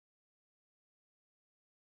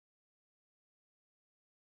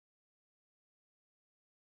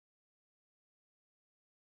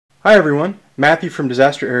Hi everyone, Matthew from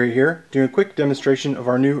Disaster Area here, doing a quick demonstration of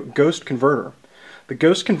our new gHOST converter. The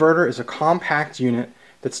gHOST converter is a compact unit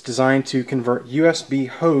that's designed to convert USB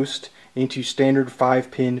host into standard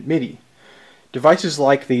 5-pin MIDI. Devices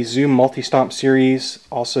like the Zoom MultiStomp series,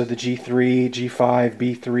 also the G3, G5,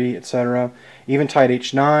 B3, etc., even Tide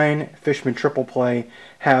H9, Fishman Triple Play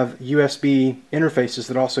have USB interfaces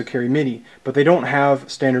that also carry MIDI, but they don't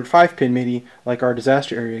have standard 5-pin MIDI like our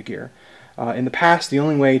Disaster Area gear. In the past, the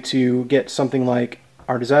only way to get something like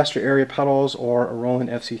our Disaster Area pedals or a Roland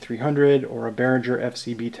FC300 or a Behringer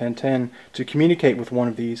FCB1010 to communicate with one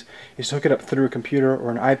of these is to hook it up through a computer or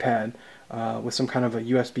an iPad with some kind of a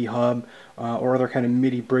USB hub or other kind of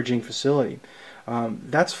MIDI bridging facility.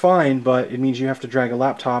 That's fine, but it means you have to drag a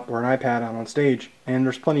laptop or an iPad out on stage, and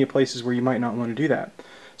there's plenty of places where you might not want to do that.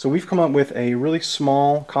 So we've come up with a really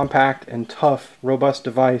small, compact, and tough, robust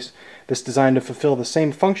device that's designed to fulfill the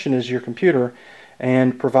same function as your computer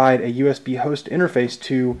and provide a USB host interface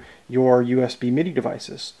to your USB MIDI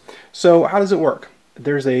devices. So how does it work?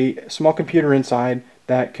 There's a small computer inside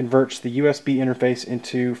that converts the USB interface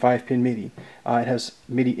into 5-pin MIDI. It has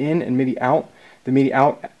MIDI in and MIDI out. The MIDI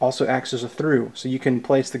out also acts as a through, so you can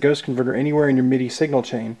place the gHOST converter anywhere in your MIDI signal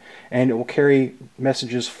chain and it will carry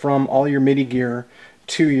messages from all your MIDI gear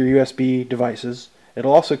to your USB devices.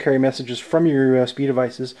 It'll also carry messages from your USB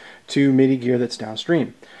devices to MIDI gear that's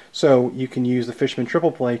downstream. So you can use the Fishman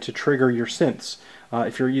Triple Play to trigger your synths.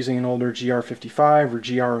 If you're using an older GR55 or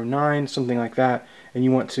GR09, something like that, and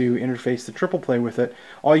you want to interface the Triple Play with it,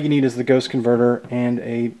 all you need is the gHOST converter and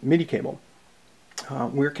a MIDI cable.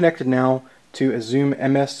 We're connected now to a Zoom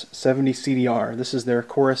MS-70 CDR. This is their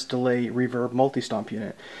chorus delay reverb multi-stomp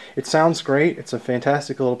unit. It sounds great, it's a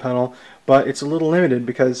fantastic little pedal, but it's a little limited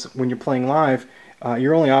because when you're playing live,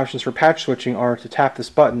 your only options for patch switching are to tap this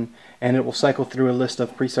button and it will cycle through a list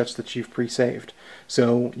of presets that you've pre-saved.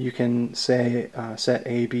 So you can say set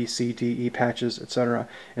A, B, C, D, E patches, etc.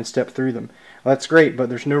 and step through them. Well, that's great, but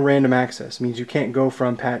there's no random access. It means you can't go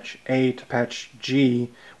from patch A to patch G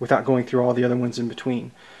without going through all the other ones in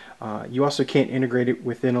between. You also can't integrate it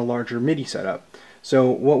within a larger MIDI setup.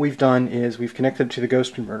 So what we've done is we've connected it to the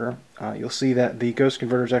gHOST converter. You'll see that the gHOST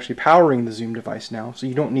converter is actually powering the Zoom device now, so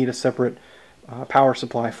you don't need a separate power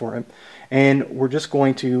supply for it. And we're just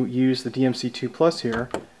going to use the DMC2 Plus here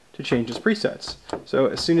to change its presets. So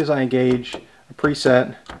as soon as I engage a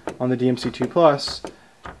preset on the DMC2 Plus,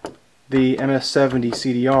 the MS-70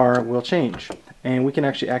 CDR will change. And we can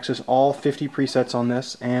actually access all 50 presets on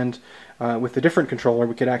this, and with a different controller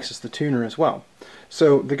we could access the tuner as well.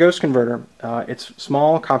 So the gHOST converter, it's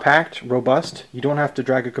small, compact, robust. You don't have to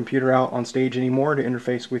drag a computer out on stage anymore to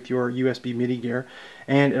interface with your USB MIDI gear,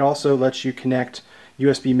 and it also lets you connect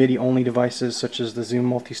USB MIDI only devices such as the Zoom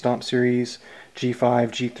MultiStomp series, G5,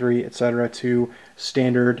 G3, etc. to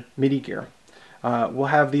standard MIDI gear. We'll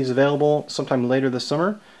have these available sometime later this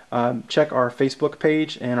summer. Check our Facebook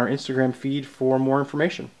page and our Instagram feed for more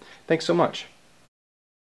information. Thanks so much.